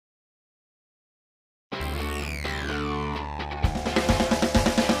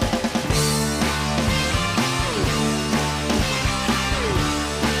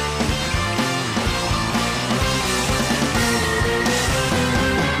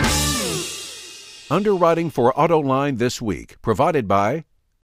Underwriting for Autoline this week, provided by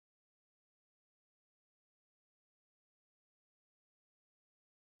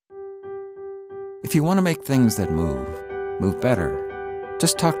If you want to make things that move better,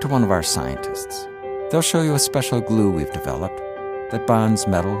 just talk to one of our scientists. They'll show you a special glue we've developed that bonds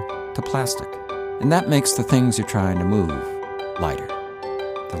metal to plastic. And that makes the things you're trying to move lighter.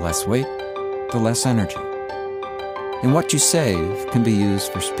 The less weight, the less energy. And what you save can be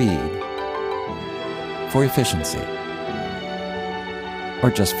used for speed, for efficiency,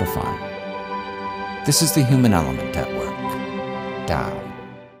 or just for fun. This is the human element at work. Dow.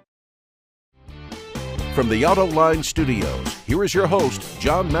 From the Autoline Studios, here is your host,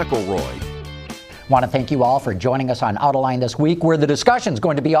 John McElroy. Want to thank you all for joining us on Autoline this week, where the discussion is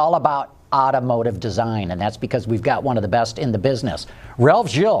going to be all about automotive design, and that's because we've got one of the best in the business. Ralph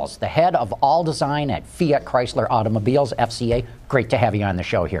Gilles, the head of all design at Fiat Chrysler Automobiles, FCA. Great to have you on the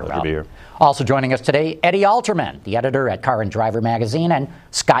show here, Ralph. Good to be here. Also joining us today, Eddie Alterman, the editor at Car and Driver Magazine, and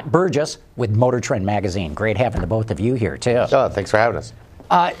Scott Burgess with Motor Trend Magazine. Great having the both of you here, too. Oh, thanks for having us.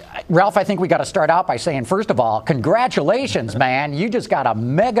 Ralph, I think we got to start out by saying, first of all, congratulations, man. You just got a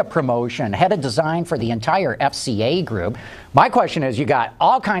mega promotion, head of design for the entire FCA group. My question is, you got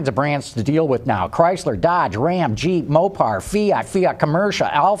all kinds of brands to deal with now. Chrysler, Dodge, Ram, Jeep, Mopar, Fiat, Fiat Commercial,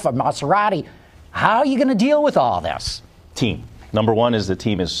 Alfa, Maserati. How are you going to deal with all this? Team. Number one is the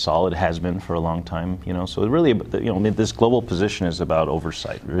team is solid, has been for a long time. So it really, this global position is about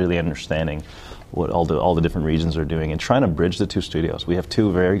oversight, really understanding what all the different regions are doing and trying to bridge the two studios. We have two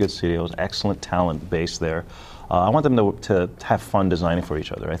very good studios, excellent talent base there. I want them to have fun designing for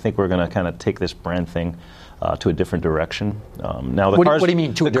each other. I think we're going to kind of take this brand thing to a different direction. Now, what do you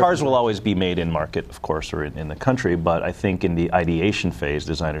mean? The cars will always be made in market, of course, or in the country. But I think in the ideation phase,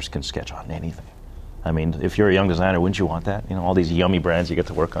 designers can sketch on anything. I mean, if you're a young designer, wouldn't you want that? All these yummy brands you get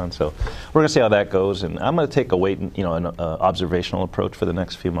to work on. So we're going to see how that goes, and I'm going to take an observational approach for the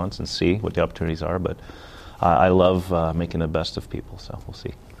next few months and see what the opportunities are. But I love making the best of people, so we'll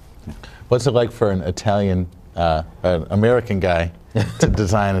see. What's it like for an Italian, American guy to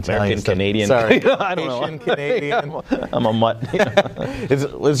design Italian American, Canadian? Sorry, I don't know. Asian, Canadian. I'm a mutt.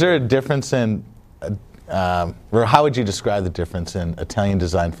 Is there a difference in? Or how would you describe the difference in Italian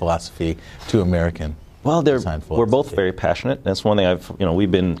design philosophy to American? Well, we're both very passionate. That's one thing we've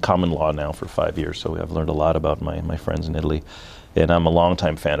been common law now for 5 years, so I've learned a lot about my friends in Italy. And I'm a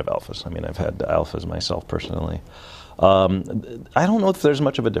longtime fan of Alfas. I mean, I've had Alfas myself personally. I don't know if there's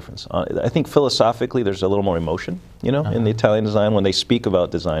much of a difference. I think philosophically there's a little more emotion, in the Italian design. When they speak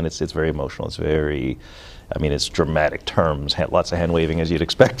about design, it's very emotional. It's very... it's dramatic terms, lots of hand waving as you'd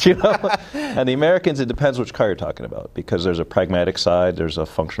expect, And the Americans, it depends which car you're talking about, because there's a pragmatic side, there's a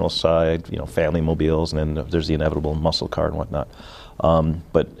functional side, family mobiles, and then there's the inevitable muscle car and whatnot.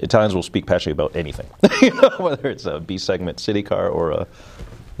 But Italians will speak passionately about anything, whether it's a B segment city car or a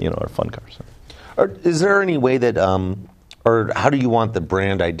fun car. So. Is there any way that, or how do you want the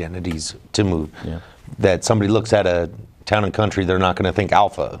brand identities to move? Yeah. That somebody looks at a Town and Country, they're not going to think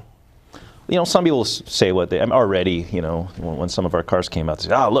Alfa. Some people say what I'm already, when some of our cars came out, they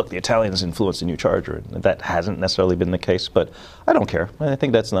say, look, the Italians influenced the new Charger. And that hasn't necessarily been the case, but I don't care. I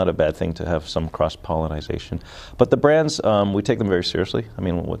think that's not a bad thing to have some cross-pollination. But the brands, we take them very seriously.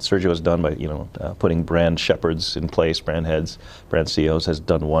 What Sergio has done by, putting brand shepherds in place, brand heads, brand CEOs, has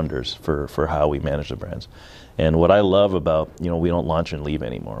done wonders for how we manage the brands. And what I love about, we don't launch and leave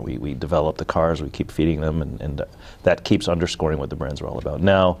anymore. We develop the cars, we keep feeding them, and that keeps underscoring what the brands are all about.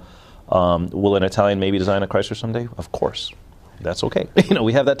 Now, will an Italian maybe design a Chrysler someday? Of course. That's okay.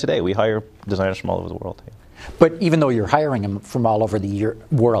 We have that today. We hire designers from all over the world. But even though you're hiring them from all over the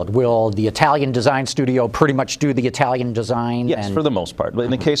world, will the Italian design studio pretty much do the Italian design? Yes, for the most part. But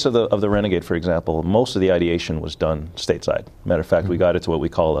in the case of the Renegade, for example, most of the ideation was done stateside. Matter of fact, we got it to what we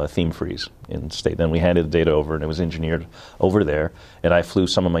call a theme freeze in state. Then we handed the data over, and it was engineered over there. And I flew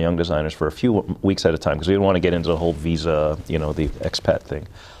some of my young designers for a few weeks at a time because we didn't want to get into the whole visa, the expat thing.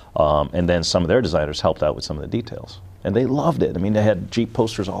 And then some of their designers helped out with some of the details. And they loved it. They had Jeep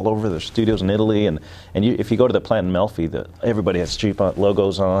posters all over their studios in Italy. And if you go to the plant in Melfi, everybody has Jeep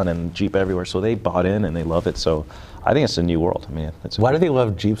logos on and Jeep everywhere. So they bought in and they love it. So I think it's a new world. Why do they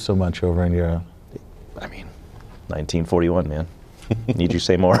love Jeep so much over in Europe? 1941, man. Need you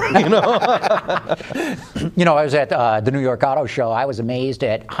say more? I was at the New York Auto Show. I was amazed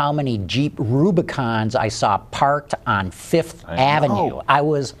at how many Jeep Rubicons I saw parked on Fifth Avenue. I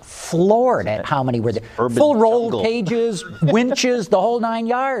was floored at how many were there. Full roll cages, winches, the whole 9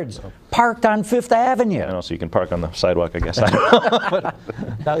 yards. parked on Fifth Avenue. I know, so you can park on the sidewalk, I guess. I don't know.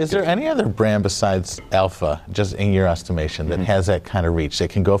 Now, is there any other brand besides Alpha, just in your estimation, that has that kind of reach? That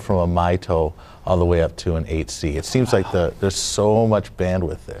can go from a Mito all the way up to an 8C. It seems like there's so much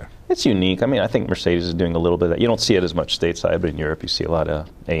bandwidth there. It's unique. I mean, I think Mercedes is doing a little bit of that. You don't see it as much stateside, but in Europe you see a lot of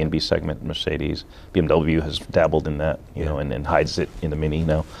A and B segment Mercedes. BMW has dabbled in that, you know, and hides it in the Mini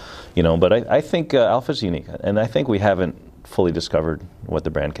now. You know, but I think Alpha's unique, and I think we haven't fully discovered what the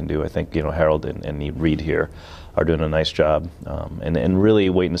brand can do. I think, you know, Harold and Reed here are doing a nice job, and really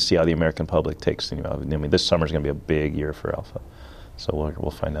waiting to see how the American public takes. You know, I mean, this summer's going to be a big year for Alpha, so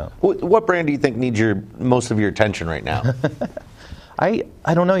we'll find out. What brand do you think needs most of your attention right now? I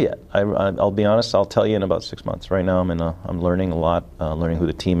don't know yet. I'll be honest. I'll tell you in about 6 months. Right now, I'm learning a lot, learning who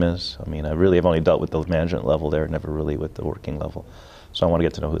the team is. I mean, I really have only dealt with the management level there, never really with the working level. So I want to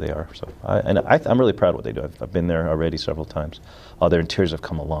get to know who they are. So I'm really proud of what they do. I've been there already several times. Their interiors have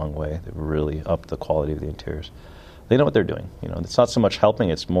come a long way. They've really upped the quality of the interiors. They know what they're doing. You know, it's not so much helping;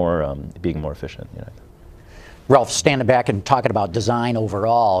 it's more being more efficient. You know. Ralph, standing back and talking about design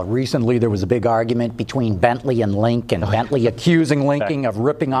overall, recently there was a big argument between Bentley and Lincoln. Bentley accusing Lincoln of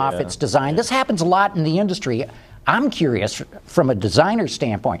ripping off its design. This happens a lot in the industry. I'm curious, from a designer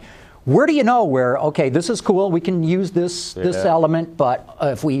standpoint, where do you know where, okay, this is cool, we can use this element, but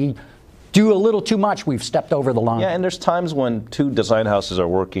if we do a little too much, we've stepped over the line? Yeah, and there's times when two design houses are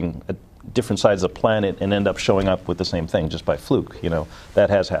working at different sides of the planet and end up showing up with the same thing just by fluke. You know, that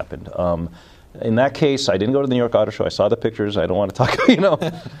has happened. In that case, I didn't go to the New York Auto Show. I saw the pictures. I don't want to talk, you know.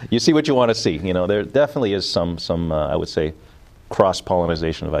 You see what you want to see. You know, there definitely is some I would say,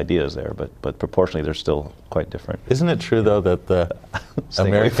 cross-pollination of ideas there, but proportionally they're still quite different. Isn't it true, though, that the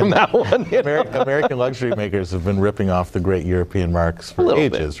American luxury makers have been ripping off the great European marks for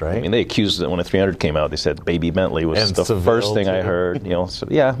ages, right? I mean, they accused that when the 300 came out, they said Baby Bentley was and the Seville first thing too. I heard. You know, so,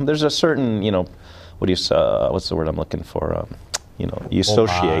 yeah, there's a certain, you know, what's the word I'm looking for? You know, you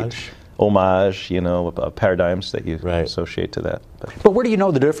associate. Homage, you know, paradigms that you associate to that. But where do you know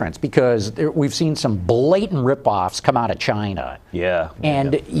the difference? Because we've seen some blatant rip-offs come out of China.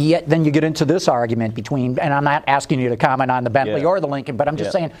 And yet then you get into this argument between, and I'm not asking you to comment on the Bentley or the Lincoln, but I'm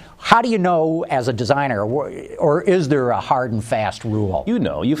just saying, how do you know as a designer, or is there a hard and fast rule? You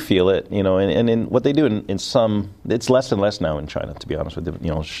know, you feel it, you know, and in what they do in some, it's less and less now in China, to be honest with you, you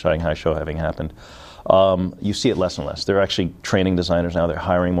know, Shanghai show having happened. You see it less and less. They're actually training designers now. They're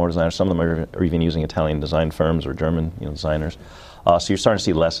hiring more designers. Some of them are even using Italian design firms or German, you know, designers. So you're starting to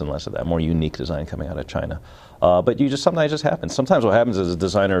see less and less of that, more unique design coming out of China. But sometimes it just happens. Sometimes what happens is a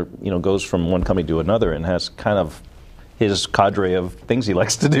designer, you know, goes from one company to another and has kind of his cadre of things he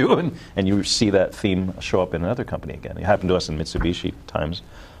likes to do, and you see that theme show up in another company again. It happened to us in Mitsubishi times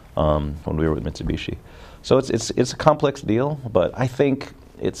when we were with Mitsubishi. So it's a complex deal, but I think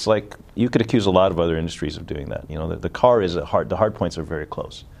it's like you could accuse a lot of other industries of doing that. You know, the car is the hard points are very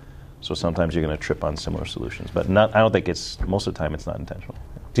close. So sometimes you're going to trip on similar solutions, but I don't think most of the time it's not intentional.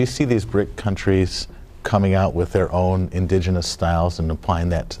 Do you see these BRIC countries coming out with their own indigenous styles and applying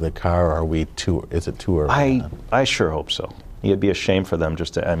that to the car, or is it too early? I sure hope so. It'd be a shame for them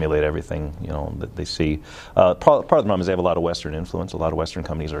just to emulate everything, you know, that they see. Part of the problem is they have a lot of Western influence. A lot of Western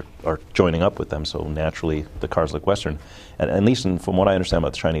companies are joining up with them, so naturally the cars look Western. And at least from what I understand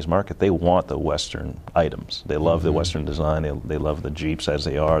about the Chinese market, they want the Western items. They love the Western design. They love the Jeeps as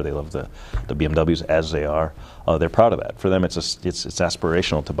they are. They love the BMWs as they are. They're proud of that. For them, it's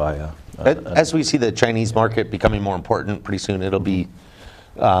aspirational to buy as we see the Chinese market becoming more important, pretty soon it'll be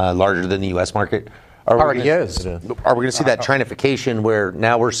larger than the U.S. market. Already is. Are we going to see that Chinification where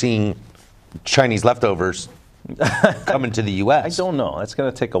now we're seeing Chinese leftovers coming to the U.S.? I don't know. It's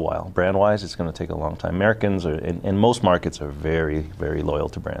going to take a while. Brand-wise, it's going to take a long time. Americans in most markets are very, very loyal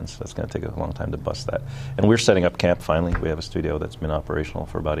to brands. That's going to take a long time to bust that. And we're setting up camp finally. We have a studio that's been operational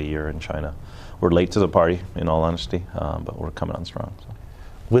for about a year in China. We're late to the party, in all honesty, but we're coming on strong. So.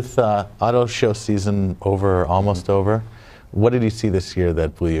 With auto show season almost over, what did you see this year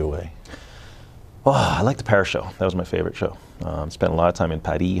that blew you away? Oh, I like the Paris show. That was my favorite show. Spent a lot of time in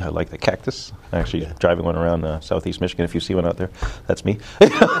Paris. I like the Cactus. Actually, driving one around southeast Michigan. If you see one out there, that's me.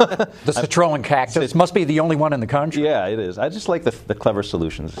 The Citroen Cactus must be the only one in the country. Yeah, it is. I just like the clever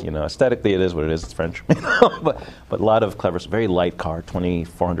solutions. You know, aesthetically, it is what it is. It's French, but a lot of clever, very light car,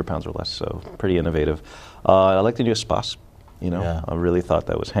 2,400 pounds or less. So pretty innovative. I like the new Espace. You know, I really thought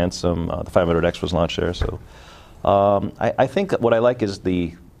that was handsome. The 500X was launched there. So I think what I like is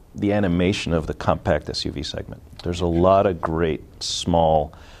the animation of the compact SUV segment. There's a lot of great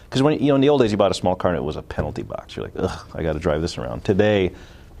small, because when in the old days you bought a small car and it was a penalty box. You're like, ugh, I got to drive this around. Today,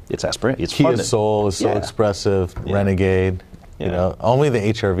 it's aspirational. It's Kia fun. Soul is so expressive. Renegade. You know, only the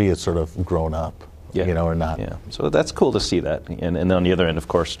HRV is sort of grown up. Yeah. You know, or not. Yeah. So that's cool to see that. And on the other end, of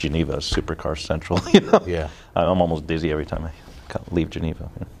course, Geneva is supercar central. You know? Yeah. I'm almost dizzy every time I leave Geneva.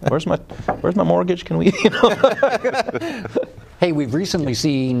 Where's my mortgage? Can we? You know? Hey, we've recently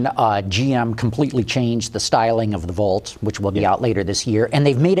seen GM completely change the styling of the Volt, which will be out later this year, and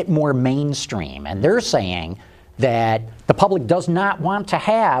they've made it more mainstream. And they're saying that the public does not want to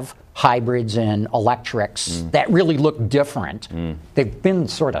have hybrids and electrics that really look different. They've been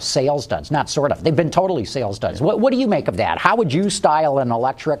sort of sales duds, not sort of. They've been totally sales duds. What do you make of that? How would you style an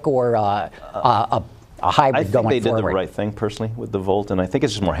electric or a hybrid going forward? I think they did the right thing personally with the Volt, and I think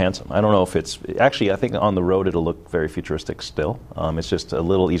it's just more handsome. I don't know if it's actually. I think on the road it'll look very futuristic still. It's just a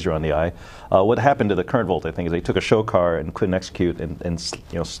little easier on the eye. What happened to the current Volt, I think, is they took a show car and couldn't execute, and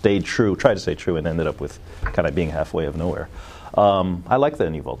tried to stay true, and ended up with kind of being halfway of nowhere. I like the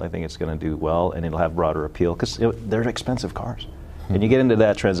new Volt. I think it's going to do well, and it'll have broader appeal because they're expensive cars. And you get into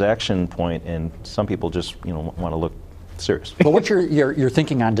that transaction point, and some people just want to look serious. Well, what's your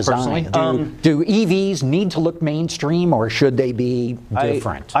thinking on design? Do EVs need to look mainstream, or should they be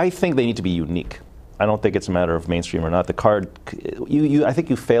different? I think they need to be unique. I don't think it's a matter of mainstream or not. The car, I think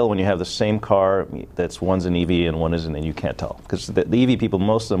you fail when you have the same car that's one's an EV and one isn't, and you can't tell. Because the EV people,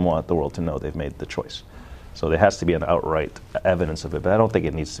 most of them want the world to know they've made the choice. So there has to be an outright evidence of it, but I don't think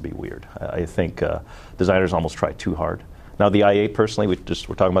it needs to be weird. I think designers almost try too hard. Now the i8 personally, we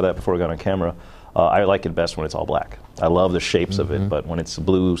were talking about that before we got on camera. I like it best when it's all black. I love the shapes of it, but when it's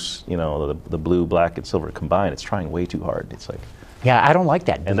blues, the blue, black, and silver combined, it's trying way too hard. It's like, yeah, I don't like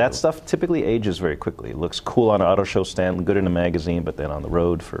that. And that stuff typically ages very quickly. It looks cool on an auto show stand, good in a magazine, but then on the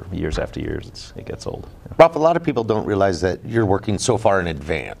road for years after years, it gets old. Ralph, a lot of people don't realize that you're working so far in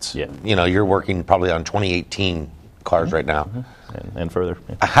advance. Yeah. You're working probably on 2018 cars right now. And further.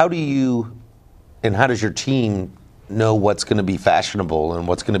 Yeah. How does your team know what's going to be fashionable and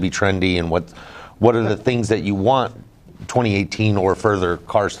what's going to be trendy and what are the things that you want 2018 or further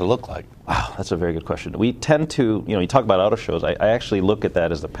cars to look like? Wow, that's a very good question. We tend to, you talk about auto shows. I actually look at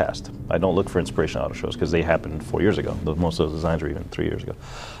that as the past. I don't look for inspiration auto shows because they happened 4 years ago. Most of those designs were even 3 years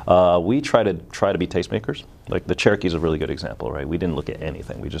ago. We try to be tastemakers. Like the Cherokee is a really good example, right? We didn't look at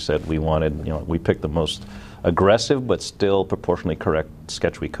anything. We just said we wanted, we picked the most aggressive but still proportionally correct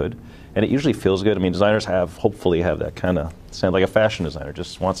sketch we could. And it usually feels good. I mean, designers hopefully have that kind of sound like a fashion designer,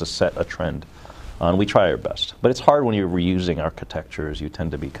 just wants to set a trend. And we try our best. But it's hard when you're reusing architectures. You tend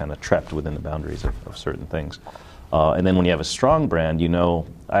to be kind of trapped within the boundaries of certain things. And then when you have a strong brand,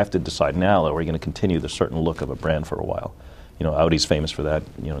 I have to decide now, are we going to continue the certain look of a brand for a while? Audi's famous for that.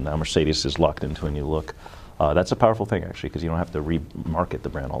 Now Mercedes is locked into a new look. That's a powerful thing, actually, because you don't have to remarket the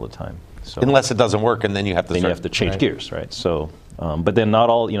brand all the time. So, unless it doesn't work, and then you have to you have to change gears, right? So, but then not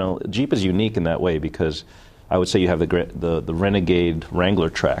all, Jeep is unique in that way because I would say you have the Renegade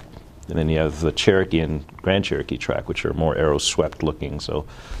Wrangler track, and then you have the Cherokee and Grand Cherokee track, which are more aero-swept looking. So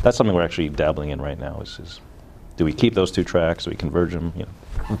that's something we're actually dabbling in right now. Is do we keep those two tracks? Do we converge them?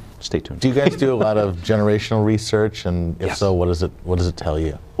 Stay tuned. Do you guys do a lot of generational research? And if so, what does it tell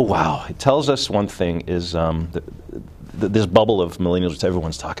you? Oh, wow. It tells us one thing is this bubble of millennials, which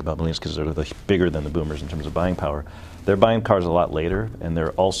everyone's talking about millennials because they're bigger than the boomers in terms of buying power. They're buying cars a lot later, and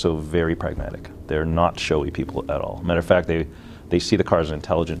they're also very pragmatic. They're not showy people at all. Matter of fact, they see the car as an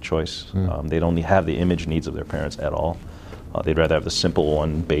intelligent choice. They don't have the image needs of their parents at all. They'd rather have the simple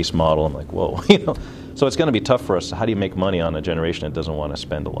one base model. I'm like, whoa, So it's going to be tough for us. How do you make money on a generation that doesn't want to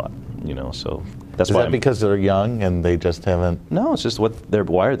spend a lot? So that's why. Is that because they're young and they just haven't? No, it's just they're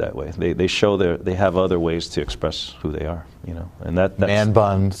wired that way. They show they have other ways to express who they are. And that's man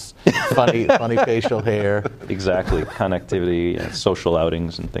buns, funny facial hair. Exactly, connectivity, social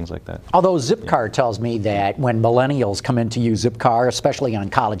outings, and things like that. Although Zipcar tells me that when millennials come in to use Zipcar, especially on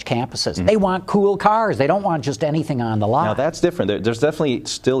college campuses, they want cool cars. They don't want just anything on the lot. Now that's different. There's definitely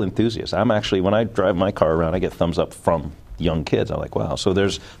still enthusiasts. I'm actually, when I drive my car around, I get thumbs up from young kids. I'm like, wow. So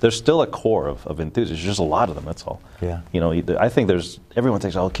there's still a core of enthusiasts. Just a lot of them. That's all. Yeah. I think everyone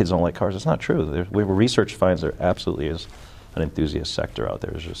thinks, oh, kids don't like cars. It's not true. Research finds there absolutely is an enthusiast sector out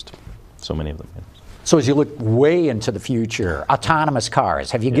there. There's just so many of them. So as you look way into the future, autonomous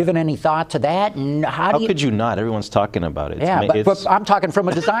cars, have you given any thought to that? And how could you not? Everyone's talking about it. But I'm talking from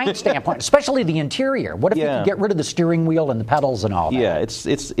a design standpoint, especially the interior. What if you could get rid of the steering wheel and the pedals and all that? Yeah,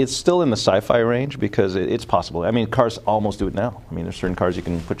 it's still in the sci-fi range because it's possible. I mean, cars almost do it now. I mean, there's certain cars you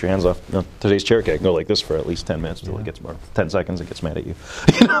can put your hands off. Today's Cherokee, I can go like this for at least 10 minutes until it gets more. 10 seconds, it gets mad at you.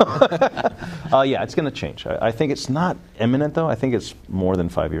 It's going to change. I think it's not imminent, though. I think it's more than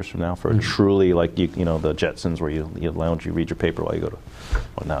 5 years from now for a truly, like, the Jetsons where you lounge, you read your paper while you go to,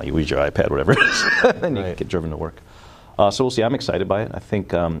 now you read your iPad, whatever it is, then you get driven to work. So we'll see. I'm excited by it. I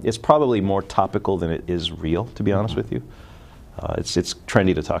think it's probably more topical than it is real, to be honest with you. It's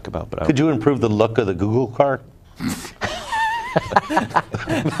trendy to talk about. But could you improve the look of the Google car?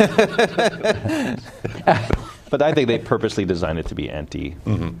 But I think they purposely designed it to be anti.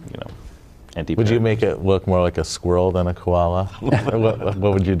 Anti. Would you make it look more like a squirrel than a koala?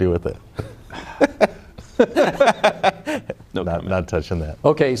 what would you do with it? No comment. Not touching that.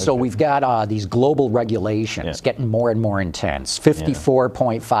 Okay, so we've got these global regulations getting more and more intense.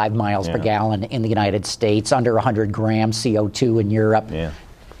 54.5 miles per gallon in the United States, under 100 grams CO2 in Europe. Yeah.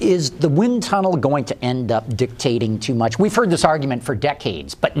 Is the wind tunnel going to end up dictating too much? We've heard this argument for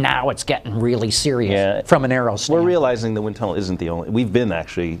decades, but now it's getting really serious from an aero standpoint. We're realizing the wind tunnel isn't the only. We've been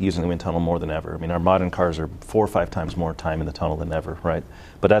actually using the wind tunnel more than ever. I mean, our modern cars are 4 or 5 times more time in the tunnel than ever, right?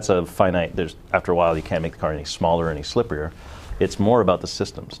 But that's a finite. After a while, you can't make the car any smaller, any slipperier. It's more about the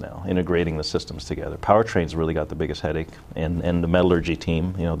systems now, integrating the systems together. Powertrain's really got the biggest headache, and the metallurgy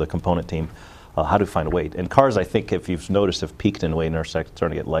team, the component team. How to find weight. And cars, I think, if you've noticed, have peaked in weight and are starting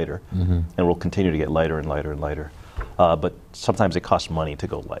to get lighter, and will continue to get lighter and lighter and lighter. But sometimes it costs money to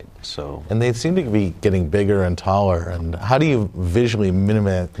go light. And they seem to be getting bigger and taller. And how do you visually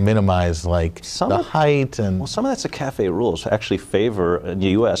minimize the height? Well, some of that's the CAFE rules. Actually, in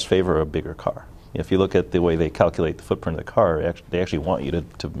the U.S., favor a bigger car. If you look at the way they calculate the footprint of the car, they actually want you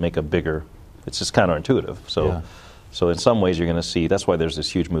to make a bigger. It's just counterintuitive. So in some ways, you're going to see, that's why there's this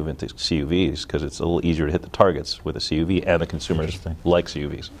huge movement to CUVs, because it's a little easier to hit the targets with a CUV, and the consumers like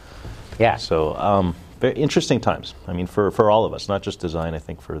CUVs. Yeah. So very interesting times. I mean, for all of us, not just design, I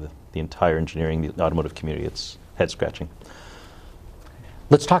think for the entire engineering, the automotive community, it's head-scratching.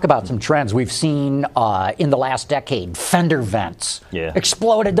 Let's talk about some trends. We've seen in the last decade, fender vents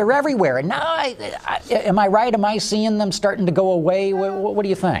exploded. They're everywhere. And now, am I right? Am I seeing them starting to go away? What do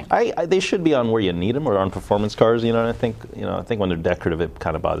you think? They should be on where you need them, or on performance cars. And I think when they're decorative, it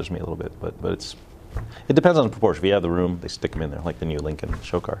kind of bothers me a little bit. But it depends on the proportion. If you have the room, they stick them in there, like the new Lincoln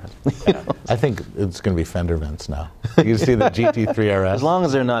show car. I think it's going to be fender vents now. You see the GT3 RS. As long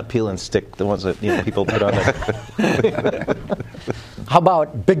as they're not peel and stick, the ones that people put on there. How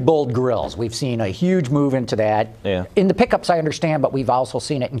about big, bold grills? We've seen a huge move into that. Yeah. In the pickups, I understand, but we've also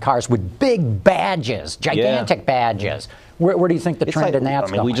seen it in cars with big badges, gigantic badges. Where do you think the trend in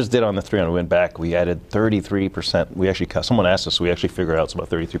that's going? We just did on the 300. We went back. We added 33%. We actually, someone asked us, we actually figured out it's about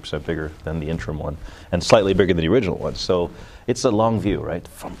 33% bigger than the interim one, and slightly bigger than the original one. So it's a long view, right?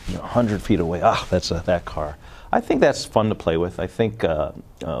 From 100 feet away, that's that car. I think that's fun to play with. I think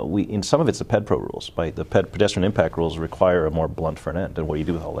in some of it's the PEDPRO rules. The pedestrian impact rules require a more blunt front end, and what do you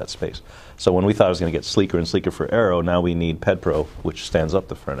do with all that space? So when we thought it was going to get sleeker and sleeker for aero, now we need PEDPRO, which stands up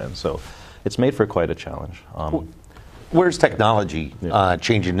the front end. So it's made for quite a challenge. Where's technology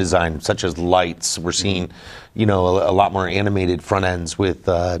changing design, such as lights? We're seeing, a lot more animated front ends with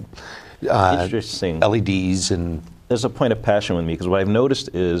LEDs and. There's a point of passion with me, because what I've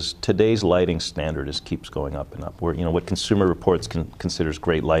noticed is today's lighting standard keeps going up and up. Where what Consumer Reports considers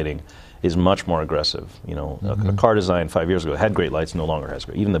great lighting is much more aggressive. A car design 5 years ago had great lights, no longer has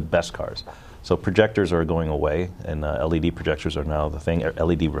great. Even the best cars. So projectors are going away, and LED projectors are now the thing.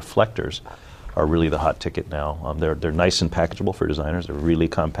 LED reflectors are really the hot ticket now. They're nice and packageable for designers. They're really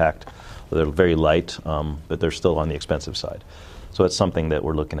compact. They're very light, but they're still on the expensive side. So it's something that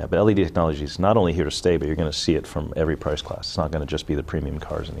we're looking at. But LED technology is not only here to stay, but you're going to see it from every price class. It's not going to just be the premium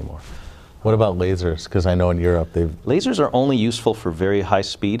cars anymore. What about lasers? Because I know in Europe Lasers are only useful for very high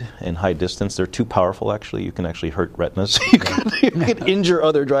speed and high distance. They're too powerful, actually. You can actually hurt retinas. you can injure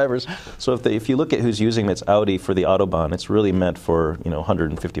other drivers. So if you look at who's using them, it's Audi for the Autobahn. It's really meant for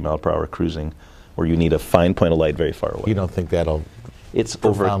 150 mile per hour cruising, where you need a fine point of light very far away. You don't think that'll... It's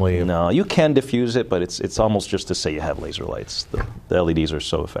over. No, you can diffuse it, but it's almost just to say you have laser lights. The LEDs are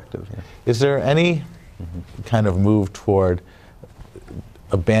so effective. Yeah. Is there any kind of move toward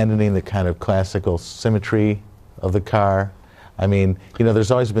abandoning the kind of classical symmetry of the car? I mean, there's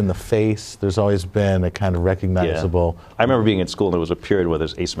always been the face. There's always been a kind of recognizable. Yeah. I remember being in school, and there was a period where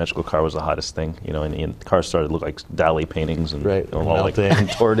this asymmetrical car was the hottest thing. And cars started to look like Dali paintings and all like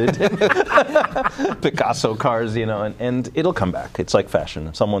contorted Picasso cars. And it'll come back. It's like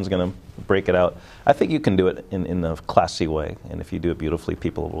fashion. Someone's going to break it out. I think you can do it in a classy way, and if you do it beautifully,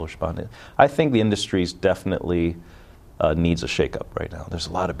 people will respond. I think the industry's definitely needs a shakeup right now. There's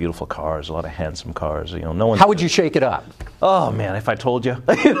a lot of beautiful cars, a lot of handsome cars. No one. How would you shake it up? Oh man, if I told you.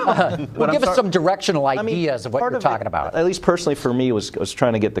 Well, give us some directional ideas of what you're talking about. At least personally for me, was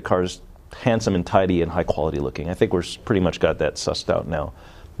trying to get the cars handsome and tidy and high quality looking. I think we're pretty much got that sussed out now.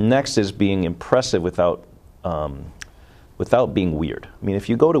 Next is being impressive without without being weird. I mean, if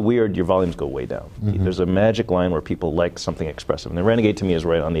you go to weird, your volumes go way down. There's a magic line where people like something expressive, and the Renegade to me is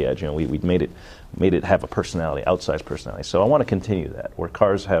right on the edge. You know, we made it have a personality, outsized personality. So I want to continue that, where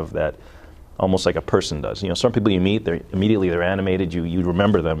cars have that almost like a person does. You know, some people you meet, they're animated. You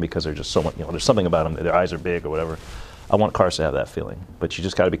remember them because they're just so much, you know, there's something about them. Their eyes are big or whatever. I want cars to have that feeling, but you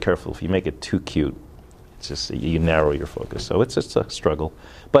just got to be careful. If you make it too cute, it's just you narrow your focus. So it's just a struggle.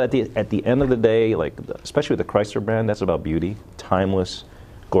 But at the end of the day, like especially with the Chrysler brand, that's about beauty, timeless,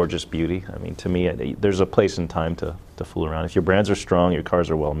 gorgeous beauty. I mean, to me, there's a place and time to fool around. If your brands are strong, your cars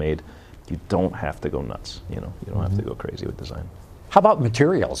are well made, you don't have to go nuts. You know, you don't have to go crazy with design. How about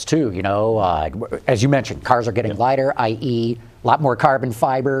materials too? You know, as you mentioned, cars are getting lighter, i.e., a lot more carbon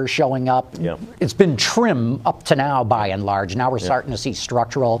fiber showing up. Yeah. It's been trim up to now by and large. Now we're starting to see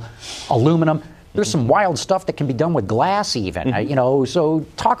structural aluminum. There's some wild stuff that can be done with glass even, you know, so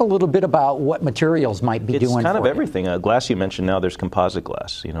talk a little bit about what materials might be doing. It's kind of you. everything. Glass you mentioned, now there's composite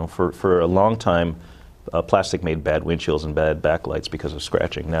glass. You know, for a long time, plastic made bad windshields and bad backlights because of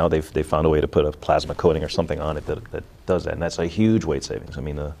scratching. Now they've found a way to put a plasma coating or something on it that does that, and that's a huge weight savings. I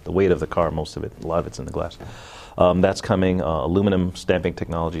mean, the weight of the car, most of it, a lot of it's in the glass. That's coming. Aluminum stamping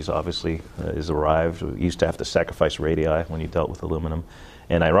technologies obviously is arrived. We used to have to sacrifice radii when you dealt with aluminum.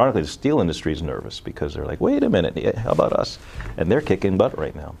 And ironically, the steel industry is nervous because they're like, wait a minute, how about us? And they're kicking butt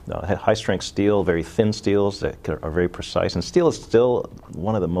right now. High-strength steel, very thin steels that are very precise. And steel is still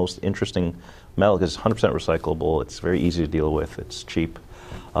one of the most interesting metals because it's 100% recyclable. It's very easy to deal with. It's cheap.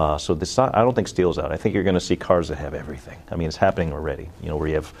 So I don't think steel's out. I think you're going to see cars that have everything. I mean, it's happening already. You know, where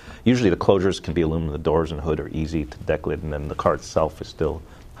you have usually the closures can be aluminum, the doors and hood are easy to decollate, and then the car itself is still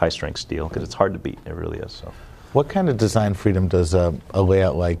high-strength steel because it's hard to beat. It really is. So. What kind of design freedom does a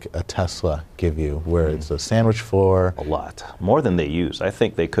layout like a Tesla give you, where it's a sandwich floor? A lot. More than they use. I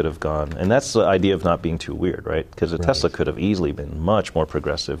think they could have gone, and that's the idea of not being too weird, right? Because a Tesla could have easily been much more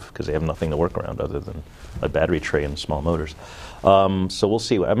progressive because they have nothing to work around other than a battery tray and small motors. So we'll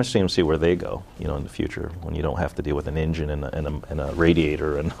see. I'm interested to see where they go, you know, in the future when you don't have to deal with an engine and a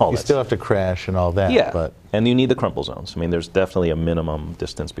radiator and all that. You still have to crash and all that. Yeah, but and you need the crumple zones. I mean, there's definitely a minimum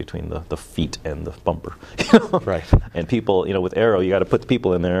distance between the feet and the bumper. You know? Right. And people, you know, with Aero, you got to put the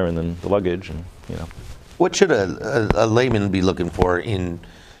people in there and then the luggage and, you know. What should a layman be looking for in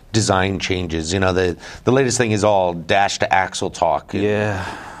design changes? You know, the latest thing is all dash to axle talk.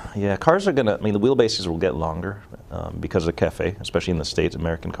 Yeah, cars are going to, I mean, the wheelbases will get longer because of CAFE, especially in the States,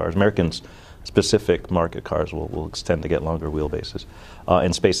 American cars. Americans specific market cars will extend to get longer wheelbases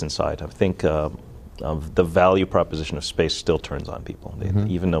and space inside. I think the value proposition of space still turns on people.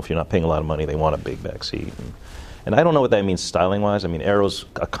 Even though if you're not paying a lot of money, they want a big back seat. And I don't know what that means styling-wise. I mean, Aero's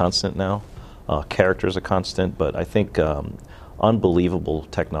a constant now. Character's a constant, but I think unbelievable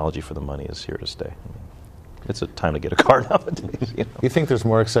technology for the money is here to stay. I mean, it's a time to get a car nowadays. You know? You think there's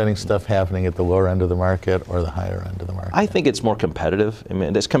more exciting stuff happening at the lower end of the market or the higher end of the market? I think it's more competitive. I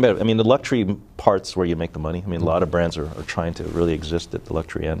mean, it's competitive. I mean, the luxury part's where you make the money. I mean, a lot of brands are trying to really exist at the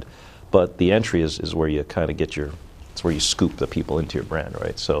luxury end, but the entry is where you kind of get it's where you scoop the people into your brand,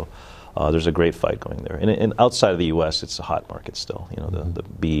 right? So there's a great fight going there. And outside of the U.S., it's a hot market still. You know, the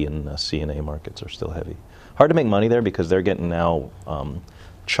B and C and A markets are still heavy. Hard to make money there because they're getting now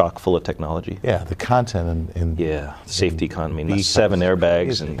chock full of technology. Yeah, the content and safety economy. I mean, 7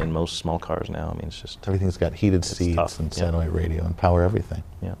 airbags in most small cars now. I mean, it's just everything's got heated seats tough. and satellite radio and power everything.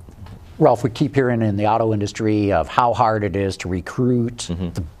 Yeah. Ralph, we keep hearing in the auto industry of how hard it is to recruit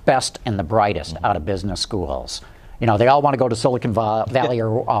the best and the brightest out of business schools. You know, they all want to go to Silicon Valley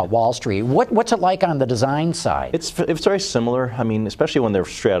or Wall Street. What's it like on the design side? It's very similar. I mean, especially when they're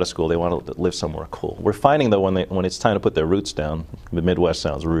straight out of school, they want to live somewhere cool. We're finding, though, when it's time to put their roots down, the Midwest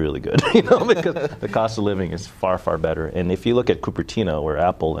sounds really good, you know, because the cost of living is far, far better. And if you look at Cupertino, where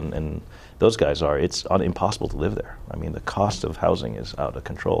Apple and those guys are, it's impossible to live there. I mean, the cost of housing is out of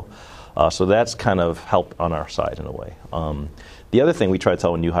control. So that's kind of help on our side in a way. The other thing we try to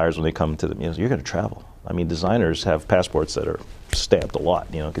tell new hires when they come to them is you're going to travel. I mean, designers have passports that are stamped a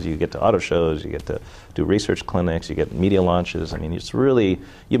lot, you know, because you get to auto shows, you get to do research clinics, you get media launches. I mean, it's really,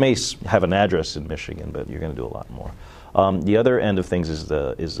 you may have an address in Michigan, but you're going to do a lot more. The other end of things is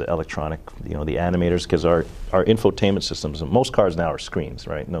the electronic, you know, the animators, because our infotainment systems, most cars now are screens,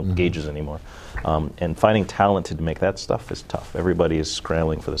 right? No gauges anymore. And finding talent to make that stuff is tough. Everybody is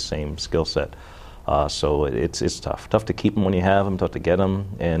scrambling for the same skill set. So it's tough. Tough to keep them when you have them, tough to get them,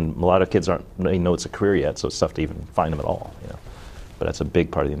 and a lot of kids aren't really know it's a career yet, so it's tough to even find them at all. You know. but that's a big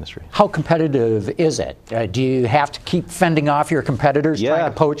part of the industry. How competitive is it? Do you have to keep fending off your competitors,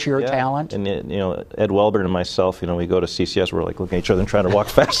 trying to poach your talent? And you know, Ed Welburn and myself, you know, we go to CCS, we're like looking at each other and trying to walk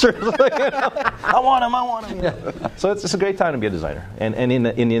faster. Like, you know, I want him. Yeah. So it's a great time to be a designer, and in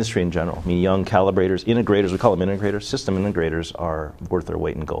the industry in general. I mean, young calibrators, integrators, we call them integrators. System integrators are worth their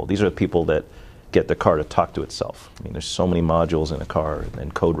weight in gold. These are the people that get the car to talk to itself. I mean, there's so many modules in a car,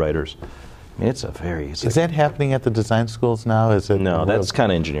 and code writers. I mean, is that happening at the design schools now? Is it? No, that's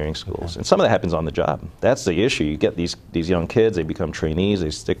kind of engineering schools, and some of that happens on the job. That's the issue. You get these young kids, they become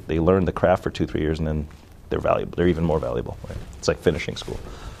trainees, they learn the craft for 2-3 years, and then they're valuable. They're even more valuable. Right? It's like finishing school.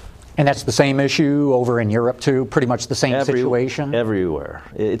 And that's the same issue over in Europe too. Pretty much the same situation. Everywhere.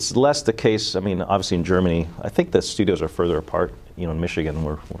 It's less the case. I mean, obviously in Germany, I think the studios are further apart. You know, in Michigan,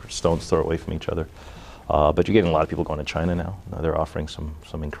 we're stone's throw away from each other. But you're getting a lot of people going to China now. They're offering some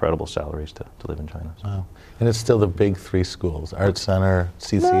incredible salaries to live in China. So. Wow. And it's still the big three schools: Art Center,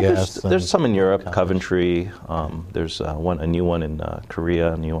 CCS. No, there's some in Europe, Coventry. There's a new one in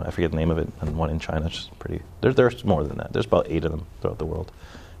Korea. I forget the name of it, and one in China. It's just pretty. There's more than that. There's about 8 of them throughout the world.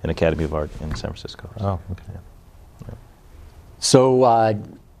 An Academy of Art in San Francisco. Oh, okay. Yeah. So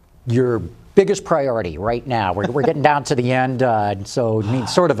your biggest priority right now, we're getting down to the end, so need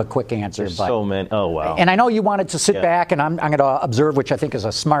sort of a quick answer. There's so many. Oh, wow. And I know you wanted to sit back, and I'm going to observe, which I think is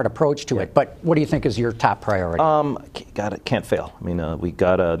a smart approach to it, but what do you think is your top priority? Can't fail. I mean, we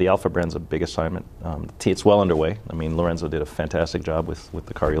got the Alpha brand's a big assignment. It's well underway. I mean, Lorenzo did a fantastic job with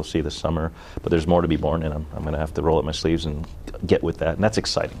the car you'll see this summer, but there's more to be born, and I'm going to have to roll up my sleeves and get with that, and that's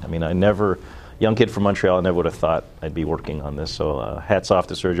exciting. I mean, young kid from Montreal, I never would have thought I'd be working on this. So hats off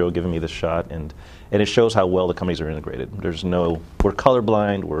to Sergio giving me this shot, and it shows how well the companies are integrated. We're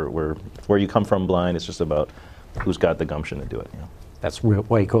colorblind, we're where you come from blind. It's just about who's got the gumption to do it. You know? That's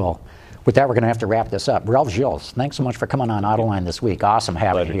way cool. With that, we're going to have to wrap this up. Ralph Gilles, thanks so much for coming on Autoline this week. Awesome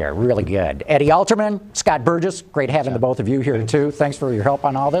having you here. Really good. Eddie Alterman, Scott Burgess, great having the both of you here too. Thanks for your help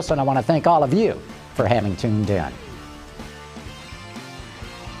on all this, and I want to thank all of you for having tuned in.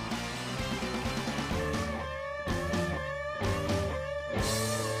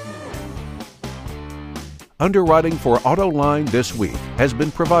 Underwriting for Autoline this week has been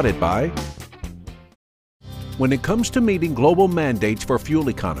provided by. When it comes to meeting global mandates for fuel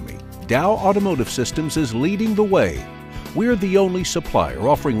economy, Dow Automotive Systems is leading the way. We're the only supplier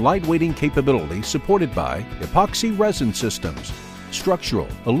offering lightweighting capability supported by epoxy resin systems, structural,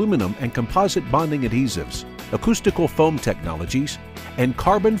 aluminum and composite bonding adhesives, acoustical foam technologies, and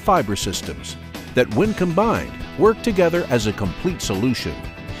carbon fiber systems that, when combined, work together as a complete solution.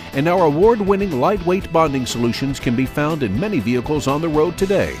 And our award-winning lightweight bonding solutions can be found in many vehicles on the road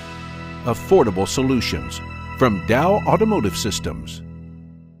today. Affordable solutions from Dow Automotive Systems.